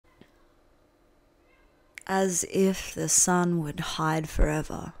As if the sun would hide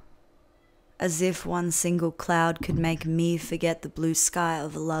forever. As if one single cloud could make me forget the blue sky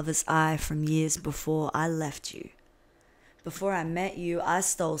of a lover's eye from years before I left you. Before I met you, I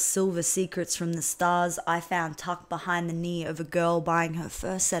stole silver secrets from the stars I found tucked behind the knee of a girl buying her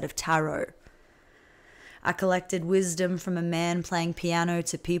first set of tarot. I collected wisdom from a man playing piano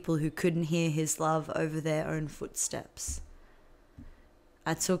to people who couldn't hear his love over their own footsteps.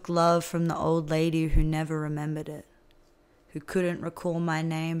 I took love from the old lady who never remembered it, who couldn't recall my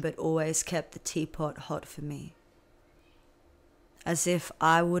name but always kept the teapot hot for me. As if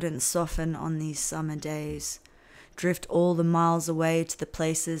I wouldn't soften on these summer days, drift all the miles away to the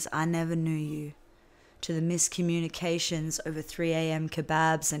places I never knew you, to the miscommunications over 3 a.m.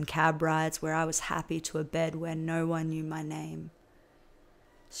 kebabs and cab rides where I was happy to a bed where no one knew my name.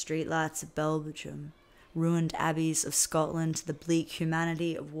 Streetlights of Belgium, ruined abbeys of Scotland, to the bleak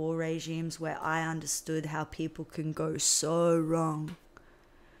humanity of war regimes where I understood how people can go so wrong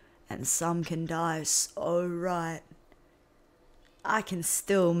and some can die so right. I can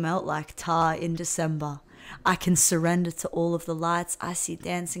still melt like tar in December. I can surrender to all of the lights I see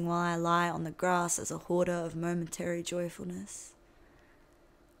dancing while I lie on the grass as a hoarder of momentary joyfulness.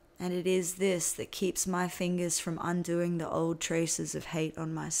 And it is this that keeps my fingers from undoing the old traces of hate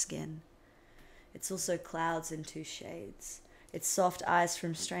on my skin. It's also clouds in 2 shades. It's soft eyes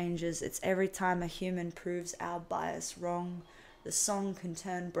from strangers. It's every time a human proves our bias wrong. The song can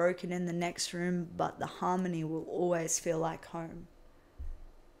turn broken in the next room, but the harmony will always feel like home.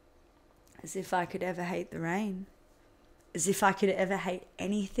 As if I could ever hate the rain. As if I could ever hate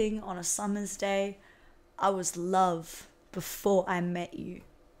anything on a summer's day. I was love before I met you.